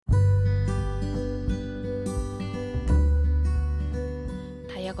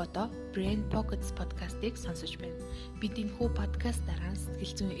одоо Brain Pockets podcast-ыг сонсож байна. Бид энэхүү подкастаараа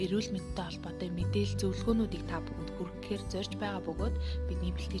сэтгэл зүйн эрүүл мэндтэй холбоотой мэдээлэл зөвлөгөөнүүдийг та бүхэнд хүргэхээр зорж байгаа бөгөөд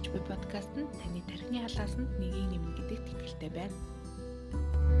бидний бэлтгэж буй подкаст нь таны тархины халаасанд нэгийг нэмнэ гэдэгт итгэлтэй байна.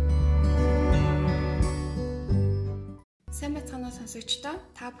 Сайн байцгаана уу сонсогчдоо.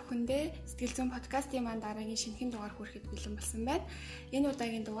 Та бүхэндээ Сэтгэл зүйн подкастын маань дараагийн шинэхэн дугаар хүрэхэд бэлэн болсон байна. Энэ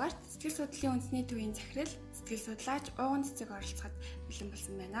удаагийн дугаарт Сэтгэл Судлалын Үндэсний Төвийн захирал, сэтгэл судлаач Ууганцэцэг оролцоход бэлэн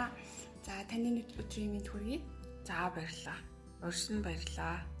болсон байна. За таны өдрийн мэнд хүргэе. За баярлалаа. Өршин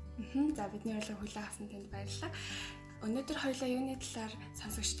баярлалаа. За бидний урилга хүлээн авсан танд баярлалаа. Өнөөдөр хоёулаа юуны талаар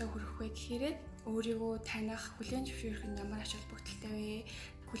сонсогчдоо хүргэх вэ гэхээр өөрийгөө таних, хүлээн зөвшөөрөх нь ямар ач холбогдолтой вэ?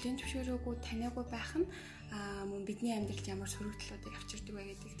 Хүлээн зөвшөөрөөгүй таниагүй байх нь мөн бидний амьдралд ямар сөрөгдлүүдийг авчирдаг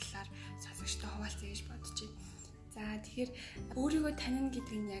вэ гэдэг талаар сонсогчтой хуваалцъя гэж бодож байна. За тэгэхээр өөрийгөө танина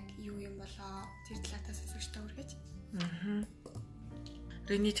гэдэг нь яг юу юм болоо? Тэр талаар та сонсогчтой үргэж.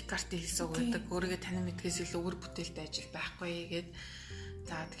 Рене Декартийн хэлсэн үг гэдэг өөрийгөө танин мэдгээс илүү өр бүтээлтэй ажил байхгүй гэгээд.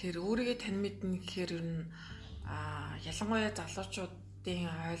 За тэгэхээр өөрийгөө танин мэднэ гэхээр ер нь ялангуяа залуучуудын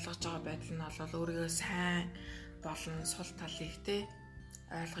ойлгож байгаа байдал нь бол өөрийгөө сайн болон сул талыг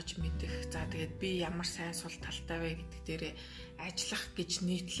ойлгож мэдэх. За тэгээд би ямар сайн сул талтай вэ гэдэг дээрээ ажиллах гэж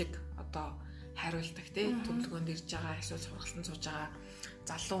нийтлэг хариулдаг төлөвлөгөөнд ирж байгаа, эсвэл сургалтанд сууж байгаа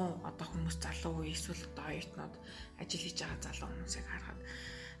залуу хүмүүс залуу үе эсвэл оюутнууд ажил хийж байгаа залуу хүмүүсийг харахад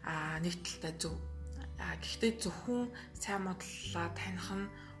нэг талтай зөв. Гэхдээ зөвхөн сайн модлоо таних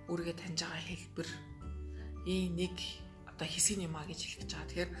нь өөрийгөө таньж байгаа хэлбэр нэг хэсэг юм а гэж хэлж байгаа.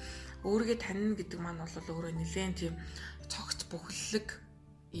 Тэгэхээр өөрийгөө танина гэдэг маань бол өөрөө нэлээд тийм цогц бүхэллэг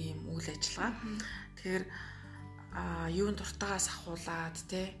ийм үйл ажиллагаа. Тэгэхээр юунд дуртагаас ахуулаад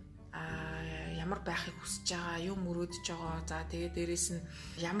ямар байхыг хүсэж байгаа, юу мөрөөдөж байгаа. За тэгээд дээрэс нь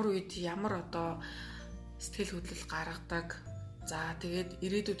ямар үед ямар сэтгэл хөдлөл гаргадаг. За тэгээд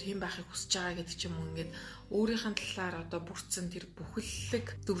ирээдүйд хэн байхыг хүсэж байгаа гэдэг ч юм уу ингээд өөрийнх нь талаар бүрдсэн тэр бүхэллэг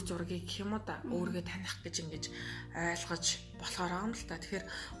дүр зургийг гэх юм уу өөрийгөө таних гэж ингэж ойлгож болохоор байгаа юм л та. Тэгэхээр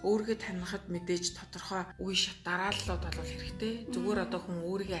өөрийгөө танихад мэдээж тодорхой үе шат дарааллууд бол хэрэгтэй. Зүгээр хүн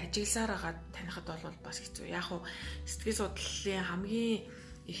өөрийгөө ажигласаар хагаад танихад бол бас хэцүү. Яг хуу сэтгэл судлалын хамгийн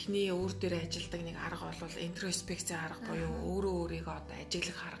эхний өөр дээр ажилдаг нэг арга бол интроспекцийн арга буюу өөрийгөө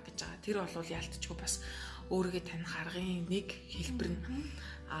ажиглах арга гэж байгаа. Тэр бол ялтчгүй бас өөрийгөө таних аргын нэг хэлбэр нь.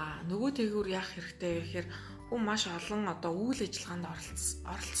 Нөгөө тэгвэр яах хэрэгтэй вэ гэхээр хүн маш олон үйл ажиллагаанд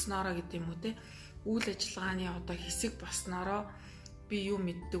оролцсноороо гэдэг юм уу үйл ажиллагааны хэсэг болсноороо би юу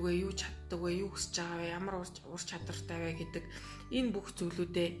мэддэг вэ, юу чаддаг вэ, юу хүсэж байгаа вэ, ямар ур чадвартай вэ гэдэг энэ бүх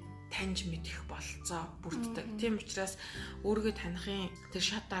зүйлүүдээ таньж мэдэх болцоо бүрддэг. Тийм учраас өөрийгөө танихын тэр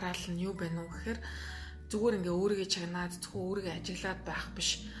шат дараалал нь юу байна вэ гэхээр зүгээр ингээ өөрийгөө чагнаад зөвхөн өөрийгөө ажиглаад байх биш.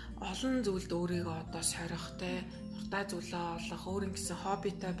 Олон зүйлд өөрийгөө сорих, дуртай зүйлээ олох, өөрийн гэсэн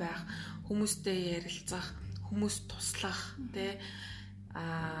хоббитой байх, хүмүүстэй ярилцах, хүмүүст туслах,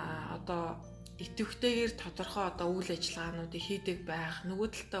 идэвхтэйгээр тодорхой үйл ажиллагаануудыг хийдэг байх, нөгөө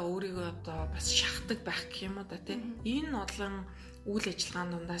талдаа өөрийгөө бас шахдаг байх гэх юм уу Энэ олон үйл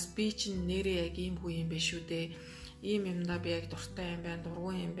ажиллагааны дундаас би чинь нэрээ яг ийм хүү юм бэ шүү дээ. Ийм юмдаа би яг дуртай юм байна,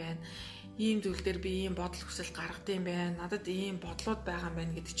 дургүй юм байна. Ийм зүйл дээр би ийм бодол хүсэл гаргадаг юм байна. Надад ийм бодлууд байгаа юм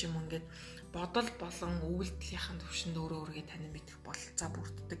байна гэдэг ч юм ингээд бодол болон үйлдэлийн төвшөнд өөрийгөө танин мэдэх бололцоо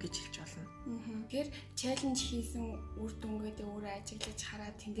бүрддэг гэж хэлж болно. Тэгэхээр чаленж хийсэн үр дүнгээд өөрөө ажиглаж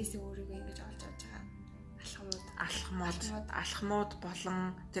хараад тэндээсээ өөрийгөө ингэж олж авч байгаа алхмууд болон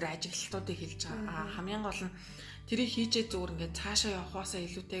тэр ажиглалтуудыг хэлж байгаа. Хамгийн гол нь тэрийг хийжээ зүгээр ингээд цаашаа явахаасаа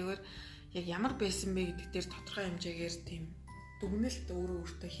илүүтэйгээр яг ямар байсан бэ гэдэг дээр тодорхой хэмжээгээр тийм дүгнэлт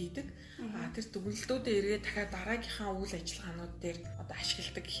өөртөө хийдэг. Тэр дүгнэлтүүдээ эргээд дахиад дараагийнхаа үйл ажиллагаанууд дээр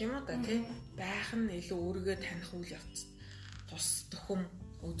ашигладаг гэх юм уу байх нь илүү өөрийгөө таних үйл явц тус төхөм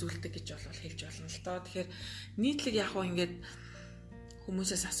үзүүлдэг гэж хэлж болно л доо. Тэгэхээр нийтлэг ингээд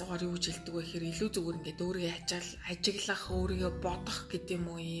хүмүүсээс асуугаар юу гэж хэлдэг вэ гэхээр илүү зүгээр ингээд өөрийгөө ажиглах, өөрийгөө бодох гэдэг юм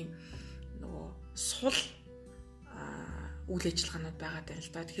уу ийм сул үйл ажиллагаанууд байгаа даа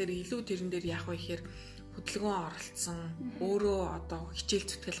л да. Тэгэхээр илүү тэрэн дээр яах вэ гэхээр хөдөлгөөн оролцсон, өөрөө хичээл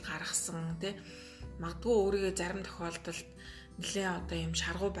зүтгэл гаргасан магадгүй өөрийгөө зарим тохиолдолд нэлээд юм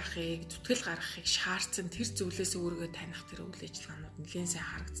шаргуу байхыг, зүтгэл гаргахыг шаардсан тэр зүйлээс өөрийгөө таних тэр үйл ажиллагаанууд нэлээд сайн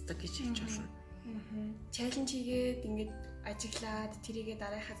харагддаг гэж хэлж болно. Чаленж хийгээд ингээд ажиглаад тэрийгээ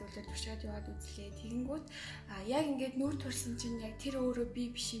дарааийнхаа зүйлээр туршаад яваад үзлээ. Тэгэнгүүт яг ингээд нүүр турсан чинь яг тэр өөрөө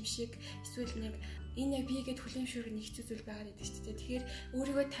би биш юм шиг эсвэл нэг энэ яг бигээд хүлээн зөвшөөрөх нэг хэцүү зүйл байгаа гэдэг чинь. Тэгэхээр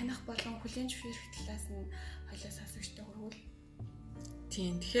өөрийгөө таних болон хүлээн зөвшөөрөх талаас нь хоёлаа сонсогчтой хургуул.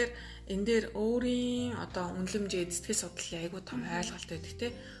 Тийм. Тэгэхээр энэ дээр өөрийн үнэлэмж, сэтгэл судлалын айгүй том ойлголт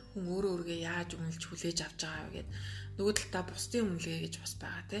байдаг хүн өөрийгөө яаж үнэлж хүлээж авч байгаа вэ гэд нөгөө талдаа бусдын үнэлгээ гэж бас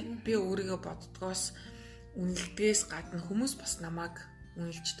байгаа тийм. Би өөрийгөө боддгоос үнэлдгээс гадна хүмүүс бас намайг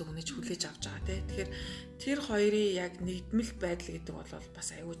үнэлждэг, үнэж хүлээж авч байгаа тийм. Тэгэхээр тэр хоёрын яг нэгдмэл байдал гэдэг бол бас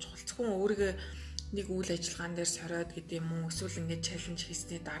аюул чухал. Зөвхөн өөрийгөө нэг үйл ажиллагаан дээр сориод гэдэг юм уу, эсвэл ингээд чаленж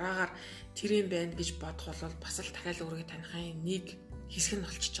хийсний дараагаар тэр юм байна гэж бодох бол бас л дахиад өөрийгөө таних нэг хэсэг нь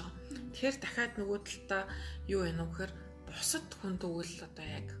болчихж байгаа. Тэгэхээр дахиад нөгөө талдаа юу байна вэ гэхээр бусад хүн тэгвэл одоо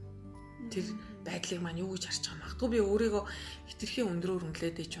яг тэр байдлыг маань юу гэж харж байгаа. Магадгүй би өөрийгөө хитрхийн өндрөөр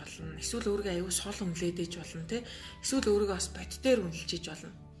үнэлээд ээж болно. Эсвэл өөрийгөө аюул сул үнэлээд ээж болно те. Эсвэл өөрийгөө бас боддоор үнэлж ээж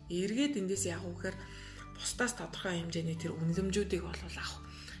болно. Эргээд эндээс яг уу гэхээр бусдаас тодорхой хэмжээний тэр үнэлэмжүүдийг бол авах.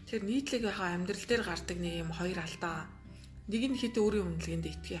 Тэгэхээр нийтлэг яхаа амьдрал дээр гардаг нэг юм хоёр алдаа. Нэг нь хэд өөрийн үнэлгээнд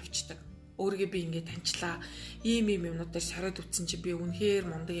итгэж явцдаг. Өөрийгөө би ингээд таньчлаа. Ийм юмнуудаар сориод үтсэн чи би үнэхээр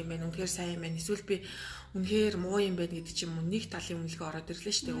мундаг юм байна, үнэхээр сайн юм байна. Эсвэл би үнэхээр муу юм байна гэдэг чинь нэг талын үнэлгээ ороод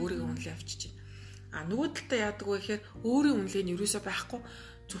ирлээ шүү дээ. Өөрийгөө үнэлээ авчиж байна. Нөгөө талдаа яадаг вэ гэхээр өөрийн үнэлгээ нь ерөөсөө байхгүй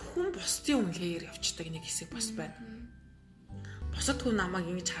зөвхөн бусдын үнэлгээгээр явцдаг нэг хэсэг бас байна. Бусад хүн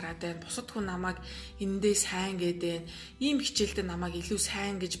намайг ингэж хараад байна. Бусад хүн намайг эндээ сайн гэдэг. Ийм хичээлдээ намайг илүү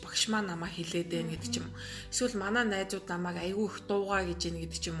сайн гэж багш маань намайг хэлээд байна гэдэг ч юм. Эсвэл манай найзууд намайг айгүй их дуугаа гэж яана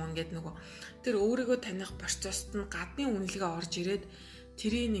гэдэг ч юм уу. Ингээд нөгөө тэр өөрийгөө таних процесст нь гадны үнэлгээ орж ирээд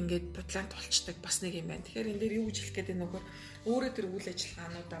тэрийг ингээд бодлоон тулчдаг бас нэг юм байна. Тэгэхээр энэ дээр юу гэж хэлэх гээд байна нөхөр өөрөө тэр үйл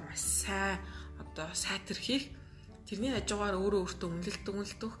ажиллагаануудаа маш сайн одоо сайтархих тэрний хажуугаар өөрөө өөртөө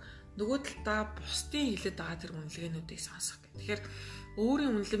үнэлдэг нөгөө талдаа бусдын хэлээд байгаа тэр үнэлгээнүүдийг сонсох гэх. Тэгэхээр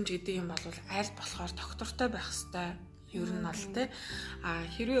өөрийн үнэлэмж гэдэг юм бол аль болохоор доктортой байх хэвээр ер нь бол тэ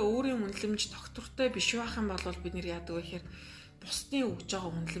хэрвээ өөрийн үнэлэмж доктортой биш байх юм бол бид нэр яадаг вэ гэхээр бусдын өгж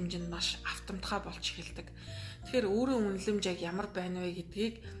байгаа үнэлэмж нь маш автоматгай болж эхэлдэг. Тэгэхээр өөрийн үнэлэмж яг ямар байна вэ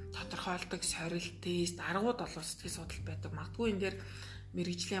гэдгийг тодорхойлдог сорил тест аргууд бол сэтгэл судлал байдаг. Магадгүй энэ дээр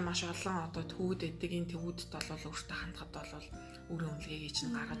мэрэгжлийн маш олон одоо төвүүд өгдөг энэ төвүүдэд бол өөртөө хандхад бол өөрийн үнэлгээгээ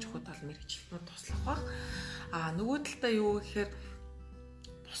чинь гаргаж өгөхөд бол мэрэгчлэнүүд туслах баг. Нөгөө талдаа юу гэхээр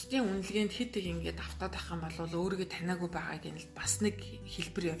бусдын үнэлгээнд хит их ингээд автаад авах юм бол өөрийгөө таниагүй байгааг нь бас нэг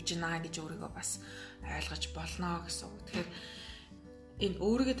хэлбэр явж гинэ гэж өөрийгөө бас ойлгож болно гэсэн үг. Тэгэхээр энэ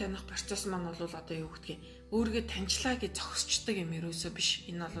өөрийгөө таних процесс маань бол одоо юу гэдгийг өөрийгөө таньчлаа гэж зогсчдаг юм ерөөсөө биш.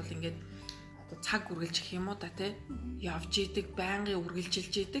 Энэ бол ингээд цаг үргэлж гэх юм уу та тий явж идэг байнгын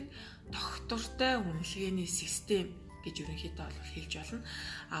үргэлжилж идэг доктортой үнэлгээний систем гэж ерөнхийдөө бол хэлж болно.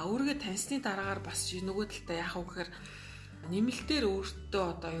 Өөрийгөө таньсны дараагаар бас нөгөө талдаа яах вэ гэхээр нэмэлтээр өөртөө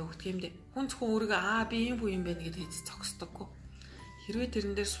одоо юу гэх юм бэ? Хүн зөвхөн өөрийгөө би ийм хүн юм байна гэдээ хэлж зогсдоггүй. Хэрвээ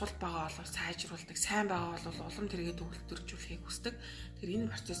тэрэн дээр сул байгаа бол сайжруулдаг, сайн байгаа бол улам тэргээд өгөлтөржүүлэхийг хүсдэг. Тэр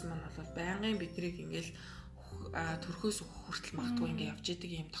энэ процесс маань бол байнгын бидрийг ингээл төрхөөс өгөх хүртэл магадгүй ингээд явж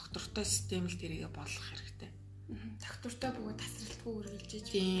идэг юм доктортой систем л тэрийгэ болгох хэрэгтэй. Доктортой бөгөөд тасралтгүй үргэлжиж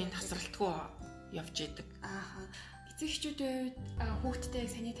тасралтгүй явж идэг. Эцэг эхчүүдийн хувьд хүүхдтэй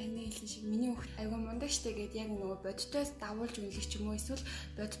саний таны хэлсэн шиг миний хүүхд айгүй мундаг штэ гэд яг нөгөө бодитоос дагуулж үнэлэх ч юм уу эсвэл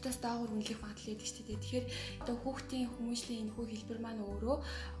бодитоос даагуур үнэлэх магадлал байдаг штэ. Тэгэхээр одоо хүүхдийн хүмүүжлийн энэ хүү хэлбэр маань өөрөө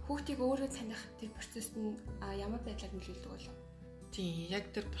хүүхдийг өөрөө таних тэр процессд нь ямар байдлаар нөлөөлдөг болов? Тийм,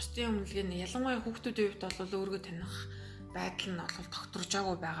 яг тэр бусдын үнэлгээ нь ялангуяа хүүхдүүдийн хувьд бол өөрийгөө таних байдал нь бол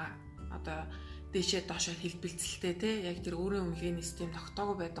докторжаагүй байгаа. Одоо дээшээ доошоо хэлбэлцэлтэй тий яг тэр өөрийн үнэлгээний систем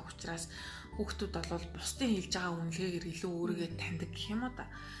тогтоогүй байдаг учраас хүүхдүүд бол бусдын хэлж байгаа үнэлгээгээр илүү өөрийгөө таньдаг гэх юм уу да.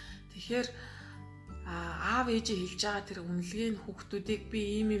 Тэгэхээр аав ээжээ хэлж байгаа тэр үнэлгээ нь хүүхдүүдийг би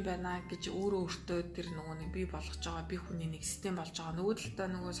ийм юм байна гэж өөртөө тэр нөгөө нэг бий болгож байгаа би хүний нэг систем болж байгаа. Нөгөө талдаа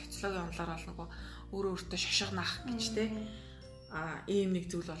нөгөө социологийн онолоор бол нөгөө өөртөө шошигнах гэж тий ийм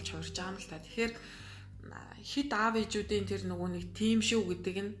нэг зүйл болж хуурж байгаа юм л та. Тэгэхээр хит аав ээжүүдийн тэр нөгөө нэг тим шүү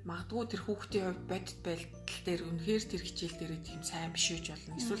гэдэг нь магадгүй тэр хүүхдийн хувьд бодит байдал дээр үнэхээр тэр хичээл дээр тийм сайн биш үеж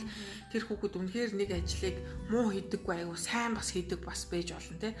болно. Эсвэл тэр хүүхэд үнэхээр нэг ажлыг муу хийдэггүй айгу сайн бас хийдэг бас байж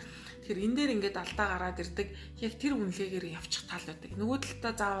болно тий. Тэгэхээр энэ дээр ингээд алдаа гараад ирдэг. Яг тэр үнэлгээгээр явчих тал байдаг. Нөгөө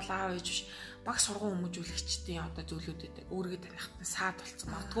талдаа заавал аав ээж биш баг сургууль хүмүүжүүлэгчдийн одоо зүйлүүд байдаг. Өөрийгөө танихт нь саад болцсон.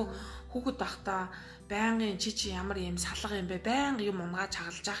 Магадгүй хүүхэд байхдаа байнгын чи ямар юм салга юм бэ? Байнга юм унгааж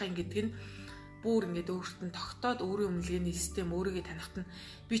хагалж яах юм гэдэг нь бүр ингээд өөртөө тогтоод өөрийн үнэлгээний систем өөрийгөө танихт нь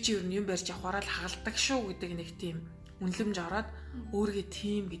би чи ер нь юм барьж авахаараа л хагалдаг шүү гэдэг нэг тийм үнэлэмж ороод өөрийгөө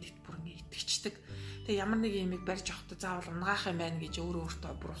тийм гэдэгт бүр ингээд итгэждэг. Тэгээ ямар нэг юмыг барьж авахдаа заавал унгаах юм байна гэж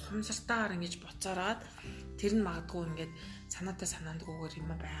өөртөө бүр ухамсартаагаар ингэж буцаараад тэр нь магадгүй ингээд санаандгүйгээр юм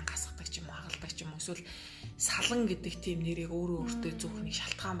байн гасгадаг ч юм уу хагалдаг ч юм уу эсвэл салан гэдэг тийм нэрийг өөртөө зөвх нэг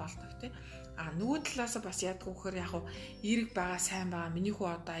шалтгаан болдог тийм. Нөгөө талаас бас яадаг вөхөр яг эерэг байгаа сайн байгаа миний хүү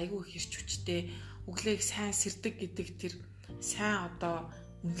одоо айгүй их ирч хүчтэй өглөөг сайн сэрдэг гэдэг тэр сайн одоо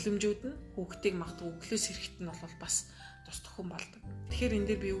үнэлэмжүүд нь хүүхдийг магадгүй өглөө сэрэхт нь бол бас тусдах хүн болдог. Тэгэхээр энэ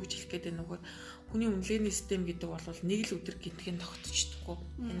дээр би юу гэж хэлэх гээд байна вэ? Хүний үнэлгээний систем гэдэг бол нэг л өдөр гинтгэн тогтчихдоггүй.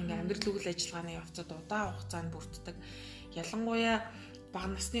 Энэ ингээ амьдрал үйл ажиллагааны явцад удаан хугацаанд бүрддэг. Ялангуяа бага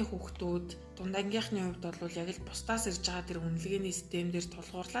насны хүүхдүүд дунд ангийнхны хувьд бол яг л бусдаас ирж байгаа тэр үнэлгээний систем дээр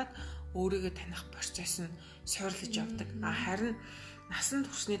тулгуурлаад өөрийгөө таних процесс нь суурлаж явдаг. Харин насанд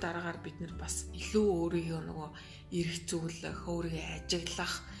хүрсний дараагаар бид нар бас илүү өөрийгөө нөгөө эргэцүүлэх, өөрийгөө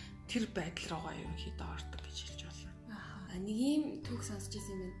ажиглах тэр байдал руугаа ерөнхийдөө ордог гэж хэлж болно. Нэг юм түүх сонсч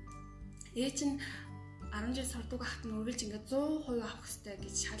ирсэн юм байна. Ээж нь 10 жил сурдаг байхад нь үргэлж ингээд 100% авах хэрэгтэй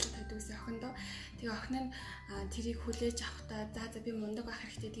гэж шалгалт тавьдаг гэсэн охиндоо. Тэгээ охин нь тэрийг хүлээж авахдаа за би мундаг байх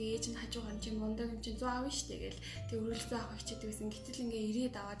хэрэгтэй. Тэгээ ээж нь хажуугаар чи мундаг юм чи 100 авна штэ гээл. Тэгээ үргэлж 100 авах хичээдэг гэсэн. Гэтэл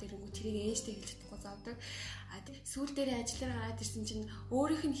ингээ 90 даваад ирэнгүү тэрийг ээжтэй хэлж чадахгүй зовдөг. Сүүл дээр ажиллаар гараад ирсэн чинь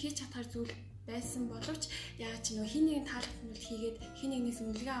өөрийнх нь хийж чадхаар зүйл байсан боловч яа чи нөө хин нэгэн таалагдмал хийгээд хин нэгнээс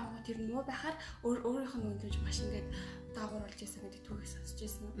үнэлгээ авах тэр муу байхаар өөрийнх нь үнэлж маш ингээд даагуур болж байсан гэдэг түүхийг сонсч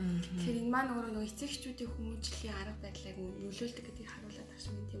байсан. Тэгэхээр энэ маань өөрөө нөө эцэгчүүдийн хүмүүжлийн арга барилыг нөлөөлдөг гэдгийг харуулдаг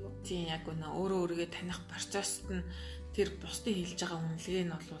шиг юм тийм үү? Тийм яг үнэ өөрөө өөрийгөө таних процесст нь тэр бусдын хэлж байгаа үнэлгээ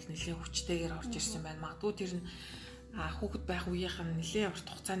нь бол нэлээд хүчтэйгээр орж ирсэн байна. Магадгүй тэр нь хүүхэд байх үеийнх нь нэлээд урт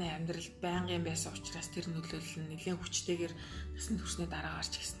хугацааны амьдралд байнгын байсан учраас тэр нөлөөлөл нь нэлээд хүчтэйгээр насанд хүрсний дараа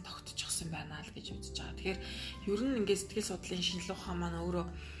гарч ирсэн тогтчихсон байна л гэж үзэж байгаа. Тэгэхээр ер нь ингээд сэтгэл судлалын шинжилгээ ухаан маань өөрөө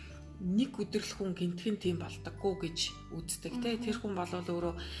нэг өдрөл хүн гинтгэн тийм болдоггүй гэж үздэг те. Тэр хүн бол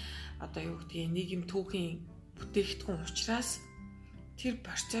өөрөө одоо юу гэдгийг нэг юм түүхийн бүтээгдэхүүн учраас тэр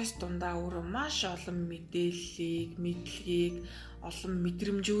процесс дундаа өөрөө маш олон мэдээллийг, мэдлэгийг, олон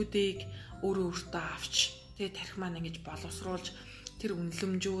мэдрэмжүүдийг өөртөө авч тэгээ тарих маань ингэж боловсруулж тэр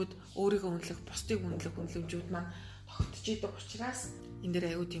үнэлэмжүүд өөрийгөө үнэлэх, бусдыг үнэлэх үнэлэмжүүд маань тогтож идэг учраас энэ дээр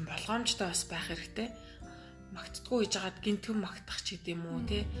аюу тийм болгоомжтой бас байх хэрэгтэй. Магтдаггүй гэж хагаад гинтгэн магтах ч гэдэм үү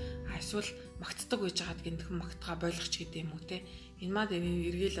те. Эсвэл магтдаг гэж хагаад гинтгэн магтахаа болгох ч гэдэм үү те. Энэ маад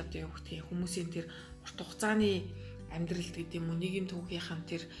эргээл одоо юу гэдгийг хүмүүсийн тэр урт хугацааны амьдралд гэдэм үү нэг юм түүхийнхэн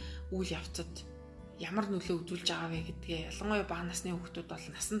тэр үйл явцад ямар нөлөө үзүүлж байгаа вэ гэдгээ ялангуяа бага насны хүүхдүүд бол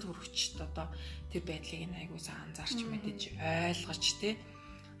насанд хүрэвчд одоо тэр байдлыг нь аягуулсан анзаарч мэдэж ойлгож те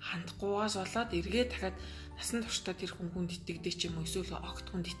хандахгүйгаас болоод эргээ дахиад насанд туршдаа тэр хүн итгэдэг ч юм уу эсвэл огт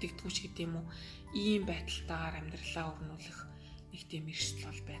хүн итгэдэггүй ч гэдэг юм уу ийм байдалтайгаар амьдралаа өрнүүлэх нэг тийм эрсдэл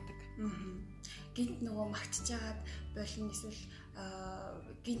бол байдаг. Гинт нөгөө магтж жагаад болон эсвэл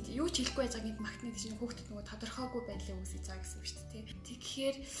гинт юу ч хэлэхгүй байж байгаа гинт магтны чинь хүүхдэд нөгөө тодорхойгүй байдлыг үүсгэж байгаа гэсэн үг шүү дээ.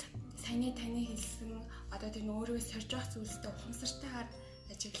 Тэгэхээр саяны таны хэлсэн одоо тэр өөрөөс сорж явах зүйлстэй ухамсартайгаар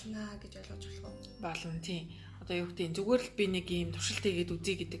ажиглана гэж ойлгож болох уу? Болон тийм. Одоо юу гэдэг зүгээр л би нэг юм туршилт хийгээд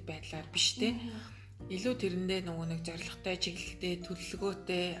үзье гэдэг байдлаар биш те. Илүү тэрэндээ нөгөө нэг зорилготой, чиглэлтэй,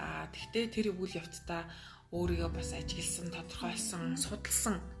 төлөвлөгөөтэй тэгтээ тэр үйл явцдаа өөрийгөө бас ажигласан, тодорхойлсон,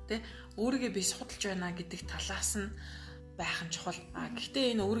 судалсан тий өөрийгөө би судалж байна гэдэг талаас нь байх нь чухал.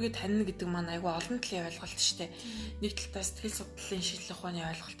 Гэхдээ энэ өөрийгөө таних гэдэг маань айгүй олон талын ойлголт шүү дээ. Нэг талдаа сэтгэл судлалын шинжилгээ ухааны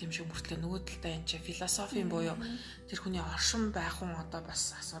ойлголт юм шиг мөртлөө нөгөө талдаа энэ чинь философийн буюу тэр хүний оршин байх хүн одоо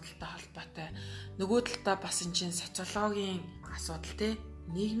бас асуудалтай холбоотой. Нөгөө талдаа бас энэ чинь социологийн асуудал тий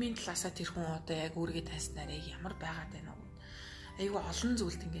нийгмийн талаасаа тэр хүн одоо яг өөрийгөө таснараа ямар байгаад байна уу? Айгүй олон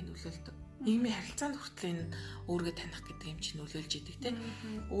зүйлд ингэ нөлөөлдөг. Нийгмийн харилцаанд хүртэл энэ өөрийгөө таних гэдэг юм чинь нөлөөлж идэг тийм.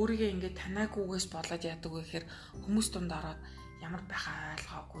 Өөрийгөө ингэ танаагүйгээс болоод яадаг вэ гэхээр хүмүүс дунд ороод ямар байхаа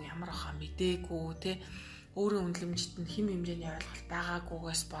ойлгоогүй, ямар ахаа мдээгүй тийм. Өөрийн үнэлэмжт нь хэм хэмжээний ойлголт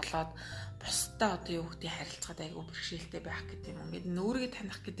байгаагүйгээс болоод бусдаа одоо юу гэдгийг харилцахад айгүй бэрхшээлтэй байх гэдэг юм. Ингээд өөрийгөө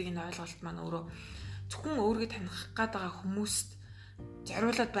таних гэдэг энэ ойлголт маань өөрөө зөвхөн өөрийгөө таних гээд байгаа хүмүүст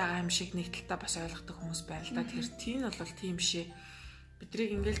зориулаад байгаа юм шиг нэг талтаа бас ойлгодог хүмүүс байна л да. Тэгэхээр тийм бол тийм бишээ.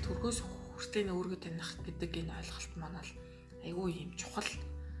 Бидрийг ингээл төрхөөс хүртэл өөрийгөө таних гэдэг энэ ойлголт маань бол айгүй юм чухал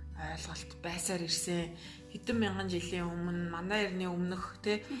ойлголт байсаар ирсэн. Хэдэн мянган жилийн өмнө манай эртний өмнөх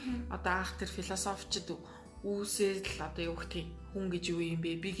те одоо анх тэр философичд үүсэл одоо юу гэх хүн гэж юу юм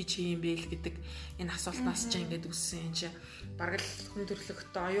бэ? Би гэж юм бэ л гэдэг энэ асуултаас ч ингээд үссэн юм чи бараг л хүн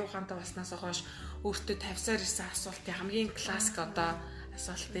төрлөختөө оюун ухаантай баснаас хойш өөртөө тавьсаар ирсэн асуултын хамгийн классик одоо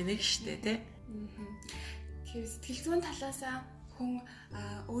асуултын нэг штэ тий. Тэгэхээр сэтгэл зүйн талаасаа хүн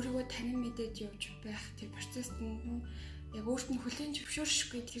өөрийгөө танин мэдээд явж байх тэр процесст нь яг өөрт нь хүлээн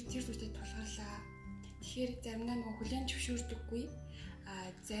зөвшөөрөхгүй тэр зүйлтэй тулгарлаа. Тэгэхээр заримдаа нөгөө хүлээн зөвшөөрдөггүй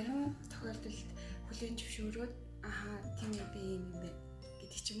зарим тохиолдолд хүлээн зөвшөөрөөд тийм би юм бэ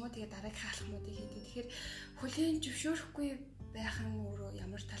гэдэг ч юм уу. Тэгээ дараагийн хаалхмуудыг хийдэг. Тэгэхээр хүлээн зөвшөөрөхгүй байх нь өөрөө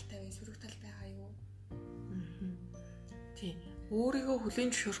ямар талтай вэ? Сөрөг тал байгаа юу? Тийм. Өөрийгөө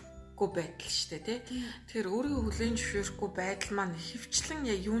хүлээн зөвшөөрөхгүй байдал шүү дээ, тий. Тэгэхээр өөрийгөө хүлээн зөвшөөрөхгүй байдал маань хөвчлэн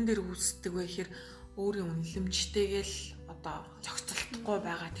яг юун дээр үүсдэг вэ гэхээр өөрийн үнэлэмжтэйгээл одоо зохицолтгүй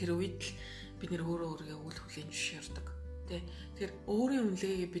байгаа тэр үед л бид нэр өөрөө өөрийгөө үл хүлээн зөвшөөрдөг. тий. Тэгэхээр өөрийн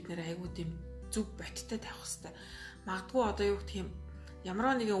үнэлгээгээ бид нэр айгүй тийм зөв бодиттой тавих хэрэгтэй. Магадгүй одоо юу гэх юм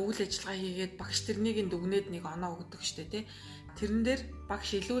ямар нэгэн үйл ажиллагаа хийгээд багш тэрнийг дүгнээд нэг оноо өгдөг штэ тий. Тэрэн дээр багш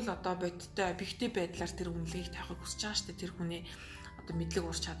илүү л одоо бодиттой объектив байдлаар тэр үнэлгээг тавихыг хүсэж байгаа штэ. Тэр хүний одоо мэдлэг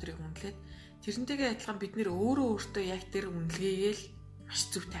ур чадрыг үнэлээд тэрнтэйгээ адилхан бид нэр өөртөө яг тэр үнэлгээгээ л маш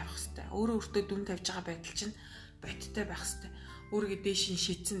зөв тавих хэрэгтэй. Өөртөө дүн тавьж байгаа байдал чинь бодиттой байх хэрэгтэй. Өөрийгөө дээшин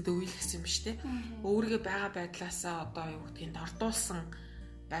шийдсэн дөвөл гэсэн юм шүү дээ. Өөрийгөө байгаа байдлаасаа одоо юу гэдгийг дордуулсан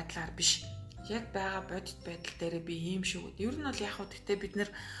байдлаар биш. Яг байгаа бодит байдал дээр би ийм шүү гэдэг. Ер нь бол яг хөө гэхдээ бид нэр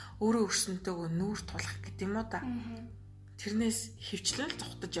өөрөө өөрсөнтэйгөө нүүр тулах гэдэг юм уу та. Тэрнээс хөвчлэн л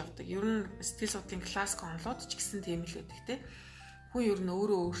зогтож явдаг. Ер нь сэтгэл судлалын классик онлоод ч гэсэн тийм л байдаг те. Хүн ер нь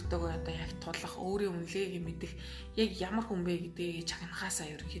өөртөөгөө одоо яг тулах, өөрийн үнэлгээг мэдэх, яг ямар хүн бэ гэдгийг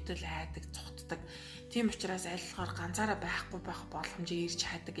чагнахаасаа ерөнхийдөө л айдаг, зогтдог. Тийм учраас аль болохоор ганцаараа байхгүй байх боломжийг ирж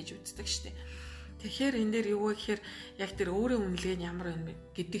хаадаг гэж үздэг штеп. Тэгэхээр энэ дээр юу вэ гэхээр яг тэр өөрийн үнэлгээ нь ямар юм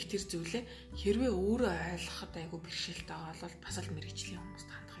гэдэг тэр зүйлээ хэрвээ өөрөө ойлгоход айгүй бэрхшээлтэй байгаа бол бас л мэрэгжлийн хүмүүст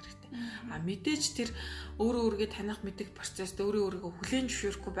хандах хэрэгтэй. А мэдээж тэр өөрийгөө таних мэдэх процесс өөрийгөө хүлээн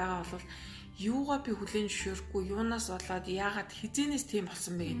зөвшөөрөхгүй байгаа бол юугаа би хүлээн зөвшөөрөхгүй юунаас болоод яагаад хизэнээс тийм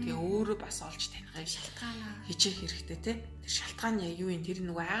болсон бэ гэдгээ өөрөө бас олж танихыг шалтгаанаа хичээх хэрэгтэй тий. Тэр шалтгаан яг юу юм тэр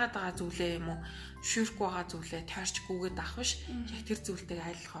нөгөө айгаад байгаа зүйлээ юм уу зөвшөөрөхгүй байгаа зүйлээ тойрчгүйгээд авах биш. Яг тэр зүйлтэйг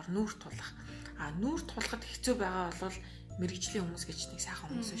айлхаар нүүр тулах. А нүүр тулахад хэцүү байгаа бол мэрэгжлийн хүмүүс гэж нэг сайхан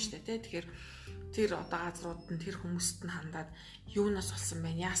хүмүүс байна шүү дээ тий. Тэгэхээр тэр одоо газрууд нь тэр хүмүүст нь хандаад юунаас болсон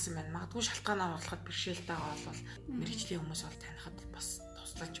байна яасан байна магадгүй шалтгаанаа оруулахад бэрхшээлтэй байгаа бол мэрэгжлийн хүмүүс бол танихад бас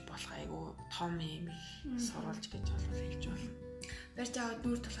туслаж болох айгүй том юм сурвалж гэж бол хэлж болно. Барьж аваад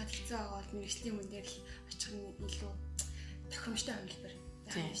нүүр тулахад хэцүү байгаа бол мэрэгжлийн хүн дээр л очих нь илүү тохиромжтой хувилбар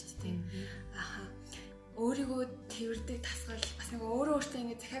байна шүү дээ. Аха. Өөрийгөө тэрвэрдэг тасгал бас нэг өөртөө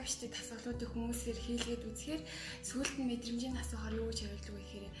ингэ захиа бичдэг тасгалуудыг хүмүүсээр хийлгээд үзэхээр сүүлд нь мэдрэмжийн асуухаар юу гэж хариулдаг вэ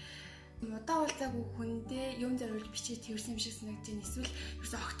гэхээр удаа уулзаагүй хүндээ юм зориулж бичиж тэрсэн юм шиг санагдаж байна. Эсвэл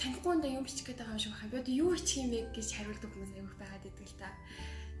ерөөсөө огт танихгүй юм юм бичих гээд байгаа юм шиг байна. Би одоо юу бичих юм бэ гэж хариулдаг хүмүүс аяг байгаад идэг л та.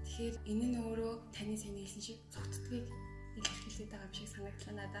 Тэгэхээр энэ нь өөрөө таны сайн хэлсэн шиг цогцдгийг илэрхийлээд байгаа юм шиг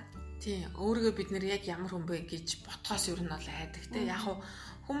санагдлаа надад. Тийм, өөрийгөө бид нэр яг ямар хүн бэ гэж ботхоос ер нь бол айдаг те. Яг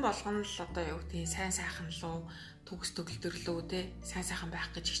хүн болгоно л одоо юу гэдэг сайн сайхан луу төгс төгөлдөрлөө те. Сайн сайхан байх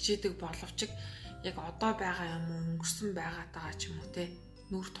гэж хичээдэг боловч яг одоо байгаа юм уу өнгөрсөн байгаатайгаа ч юм уу те.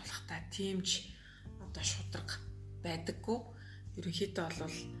 Нүүр тулахтай тиймж одоо шудраг байдаггүй. Ерөнхийдөө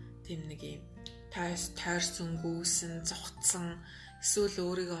бол тийм нэг юм тойрсон, гүйсэн, зогтсон эсвэл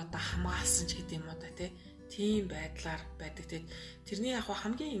өөрийгөө одоо хамгаалсан ч гэдэг юм уу да тий. Тийм байдлаар байдаг. Тэрний яг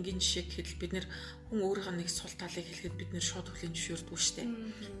хамгийн энгийн жишээ гэхэд бид нэр хүн өөрийнхөө нэг сул талыг хэлэхэд бид нэр шууд хүлээн зөвшөөрдөг шүү дээ.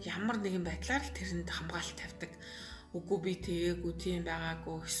 Ямар нэгэн байдлаар л тэрэнд хамгаалалт тавьдаг. Үгүй би тэгээгүй тийм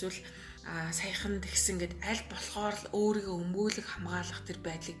байгаагүй эсвэл саяхан тэгсэн гэд аль болохоор л өөрийгөө өмгөөлөх хамгаалах тэр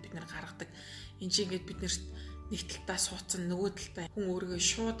байдлыг бид нэр гаргадаг. Энд чинь ингээд бид нэрт нэг талтаа суудсан нөгөө талтаа хүн өөрийгөө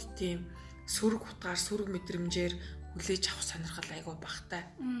шууд тийм сөрөг утгаар сөрөг мэдрэмжээр хүлээж авах сонирхол айгүй багтай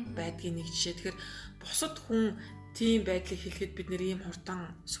байдгийн нэг жишээ. Тэгэхээр бусад хүн тийм байдлыг хэлэхэд бид нэр ийм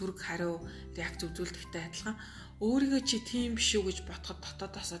хурдан сөрөг хариу реакц үзүүлдэгтэй адилхан өөрийгөө чи тийм биш үү гэж бодоход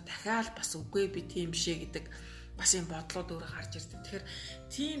дотоодосоо дахиад бас үгүй би тийм бишээ гэдэг бас юм бодлоод өөрөө гарч ирдэг. Тэгэхээр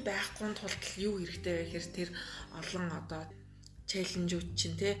тийм байхгүй тулд юу хэрэгтэй вэ гэхээр тэр олон одоо челленжүүд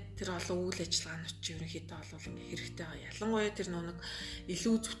чинь тэр олон үйл ажиллагаанууд чинь ерөнхийдөө бол ингээ хэрэгтэй байгаа. Ялангуяа тэр нэг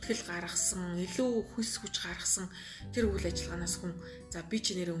илүү зүтгэл гаргасан, илүү хөлс хүч гаргасан тэр үйл ажиллагаанаас хүн за би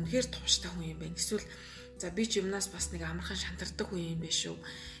чи нэр үнэхээр тууштай хүн юм байна. Эсвэл за би ч юмнаас бас нэг амархан шантардаг хүн юм байна шүү.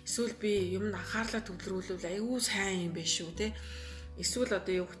 Эсвэл би юмд анхаарлаа төвлөрүүлвэл аюу сайн юм байна шүү те. Эсвэл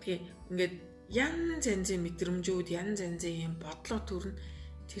одоо юу гэдгийг ингээд янз янзын мэдрэмжүүд, янз янзын юм бодлоо төрн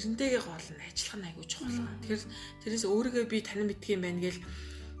тэрнтэйгээ гол нь ажиллах нь айгүй чухал байна. Тэгэхээр тэрнээс өөрийгөө би танин мэдх юм байна гээл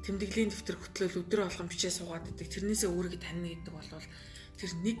тэмдэглэлийн дэвтэр хөтлөөл өдрөө болгон бичээ суугаад идэг. Тэрнээсээ өөрийгөө танина гэдэг бол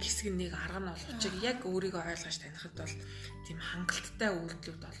тэр нэг хэсэг нэг арга нь болгочих яг өөрийгөө ойлгож танихад бол тийм хангалттай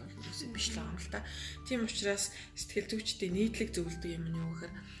үйлдэлүүд бол ерөөсөө биш л байгаа юм л та. Тийм учраас сэтгэл зүйчдийн нийтлэг зөвлөдөг юм нь юу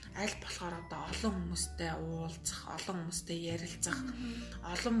гэхээр аль болохоор одоо олон хүмүүстэй уулзах, олон хүмүүстэй ярилцах,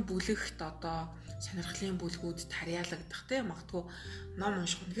 олон бүлэгт одоо сонирхлын бүлгүүд тарьяалагдах тийм магадгүй ном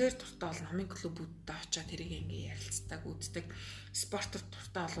унших үнэхээр дуртай бол номын клубүүдтэй очиад тэрийг ингээ ярилцдаг, үздэг. Спортод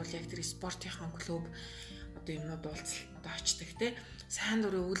дуртай бол яг тэр спортынхаа клуб одоо юмнууд уулзалтад очдаг тийм сайн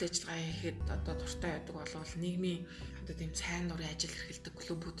дурын үйл ажиллагаа хийхэд одоо дуртай байдаг бол нийгмийн одоо тийм сайн дурын ажил эрхэлдэг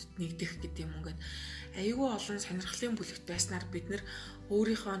клубүүдэд нэгдэх гэдэг юм ингээд аюулгүй олон сонирхлын бүлэгт байснаар бид нэр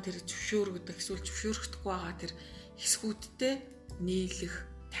өөрийнхөө тэр зөвшөөрөгдөх эсвэл зөвшөөрөхдөггүй байгаа тэр хэсгүүдтэй нийлэх,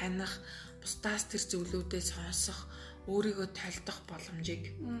 таних, бусдаас тэр зөвлөдөө сонсох, өөрийгөө тайлдах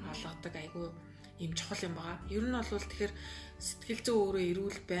боломжийг олгодог айгүй ийм чухал юм байгаа. Ер нь бол тэгэхээр сэтгэл зүй өөрөө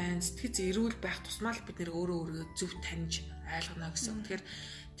эрүүл байна. Сэтгэл зүй эрүүл байх тусмаа л бид нэр өөрийгөө зөв таньж ойлгоно гэсэн. Тэгэхээр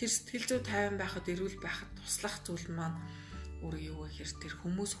тэр сэтгэл зүй тайван байхад эрүүл байхад туслах зүйл маань өөрөө юу вэ гэхээр тэр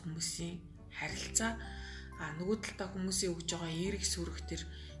хүмүүсийн харилцаа нөгөө талдаа хүмүүсийн өгж байгаа эерэг сүрэх тэр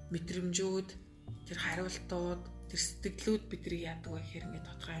мэдрэмжүүд, тэр хариултууд, тэр сэтгэлүүд биднийг яадаг вэ гэхээр ингээд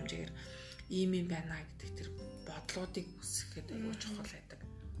тодорхой хэмжээгээр ийм юм байна гэдэг тэр бодлуудыг үсгэхэд аюул чухал байдаг.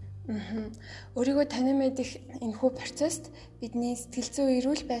 Өөрийгөө танин мэдэх энэхүү процесст бидний сэтгэл зүй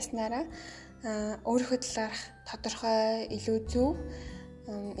эрүүл байснараа өөрийнхөө талаарх тодорхой, илүү зөв,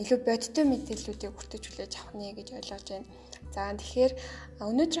 илүү бодиттой мэдээллүүдийг хүртэж хүлээж авах нэ гэж ойлгож байна. За тэгэхээр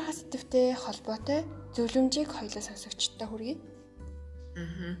өнөөдрийнхөө сэдвтэй холбоотой зөвлөмжийг хоёулаа сонсогчдод хүргэе.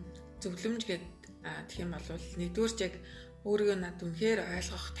 Зөвлөмж гэдэг тийм бол нэгдүгээр яг өөрийгөө над үнэхээр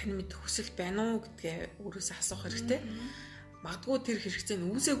ойлгох, тань мэдэх хүсэл байна уу гэдгээ өөрөөсөө асуух хэрэгтэй. Магадгүй тэр хэрэгцээ нь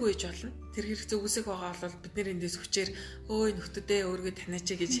үүсээгүй гэж болно. Тэр хэрэгцээ үүсэх байгаа бол бид нэр эндээс хүчээр өөй нөхдөө өөрийгөө таниач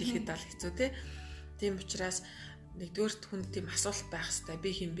гэж хэлэхэд бол хэцүү те. Тийм учраас нэгдүгээр хүнд тийм асуулт байх хэрэгтэй.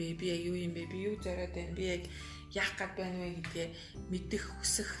 Би хэм бэ? Би яг юу юм бэ? Би юу зориод байна? Би яг яах гээд байна вэ гэдгээ мэдэх,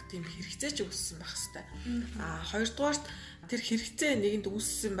 хүсэх тийм хэрэгцээ ч үүссэн байх хэрэгтэй. Хоёрдугаарт тэр хэрэгцээ нэгэнд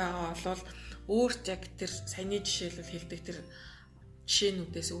үүссэн байгаа бол өөрт яг тэр саяны жишээлбэл хэлдэг тэр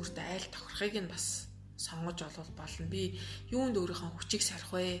жишээнүүдээс өөртөө айл тохирохыг нь бас сонгож болно. Би юунд өөрийнхөө хүчийг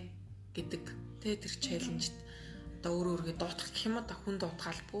сарих вэ гэдэг тэр челленжд одоо өөрийгөө дуутгах гэх юм уу хүн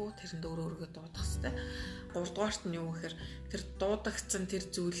дуутгаалгүй тэрэнд өөрийгөө дуутгах хэрэгтэй. Гуравдугаарт нь юу гэхээр тэр дуудагдсан тэр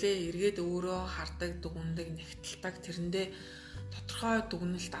зүйлээ эргээд өөрөө хардаг, дүгндэг, нэгтэлдэг тэрэндээ тодорхой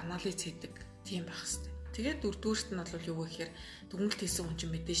дүгнэлт анализ хийдэг тийм байх хэрэгтэй. Тэгээд дөрөвдүгээрт нь бол юу вэ гэхээр дүгнэлт хийсэн хүн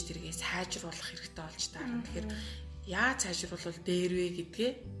чинь мэдээж тэргээ сайжруулах хэрэгтэй болж таарна. Тэгэхээр яаж сайжруулвал дээр вэ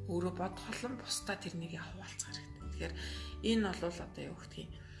гэдгээ өөрөө бодох болон бусдаа тэрнийг хуваалцах хэрэгтэй. Тэгэхээр энэ бол одоо юу гэх юм.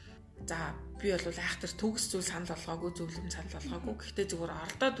 За би бол айхтар төгс зүйл санал болгоогүй, зөвлөм санал болгоогүй. Гэхдээ зүгээр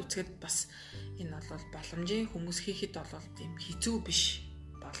оролдоод үзэхэд бас энэ бол боломжийн хүмүүс хийхэд бол тийм хэцүү биш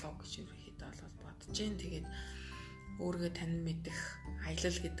болов гэж ерөөхдөө бол бодож जैन. Тэгээд өөрийгөө танин мэдэх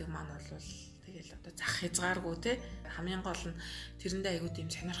аялал гэдэг маань бол тэгэл одоо зах хязгааргүй те хамгийн гол нь тэрэндээ айгүй тийм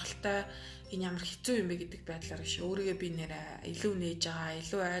сонирхолтой энэ ямар хэцүү юм бэ гэдэг байдлаар биш өөрийгөө би нэрээ илүү нээж байгаа,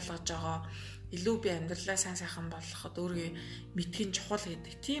 илүү ойлгож байгаа, илүү би амьдралаа сайн сайхан болгоход өөрийгөө мэдхийн чухал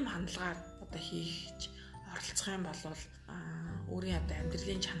гэдэг тийм хандлагаар одоо хийж оролцох юм бол өөрийн одоо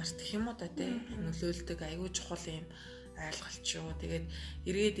амьдралын чанарт гэх юм уу та те нөлөөлдөг айгүй чухал юм ойлголт шүү. Тэгээд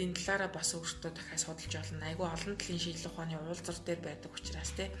эргээд энэ талаараа бас өөртөө дахиад судалж болно. Айгүй олон талын шинжилгээ ухааны уулзар дээр байдаг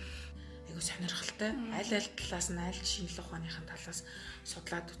учраас те айгүй сонирхолтой. Аль талаас нь аль шинжилгээ ухааныхын талаас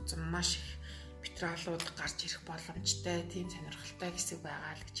судлаад үзсэн маш их материалууд гарч ирэх боломжтой тийм сонирхолтой хэсэг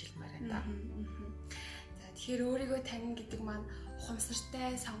байгаа л гэж хэлмээр байна да. За тэгэхээр өөрийгөө танин гэдэг маань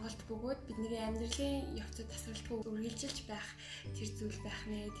ухамсартай сонголт бөгөөд бидний амьдралын явцад тасралтгүй үргэлжилж байх тэр зүйл байх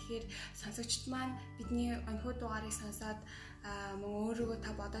нэ. Тэгэхээр сонсогчд маань бидний өнөхөө дугаарыг сонсоод мөн өөрийгөө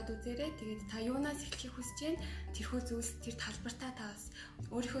та бодоод үзээрэй. Тэгээд та юунаас эхлэхийг хүсэж байна? Тэрхүү зүйлс тэр талбартаа та бас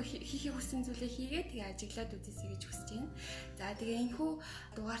өөрийнхөө хийхийг хүссэн зүйлээ хийгээд тэгээ ажиглаад үзээсэй гэж хүсэж байна. За тэгээ энэхүү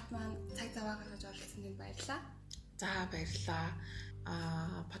дугаарт маань цаг зав гаргаж оролцсонд баярлалаа. За баярлалаа.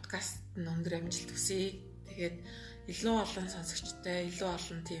 Подкаст нь өндөр амжилт хүсье. Тэгээд илүү олон сонсогчтой, илүү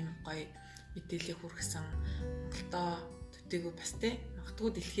олон тийм гоё мэдээлэл хүргэсэн Монголдоо төдийгүй бас те магадгүй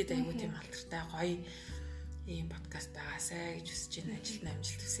дэлхийд аягүй тийм алдартай гоё ийм подкаст байгаасай гэж хүсэж байна. Ажилд нь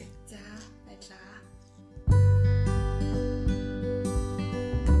амжилт хүсье. За баярлалаа.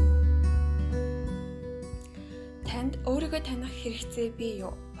 Танд өөрийгөө таних хэрэгцээ бий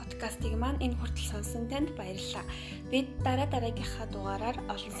юу? Подкастыг маань энэ хүртэл сонсон танд баярлалаа. Бид дараагийнхаа дугаараар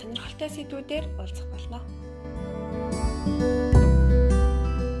олон сонирхолтой сэдвүүдээр уулзах болно.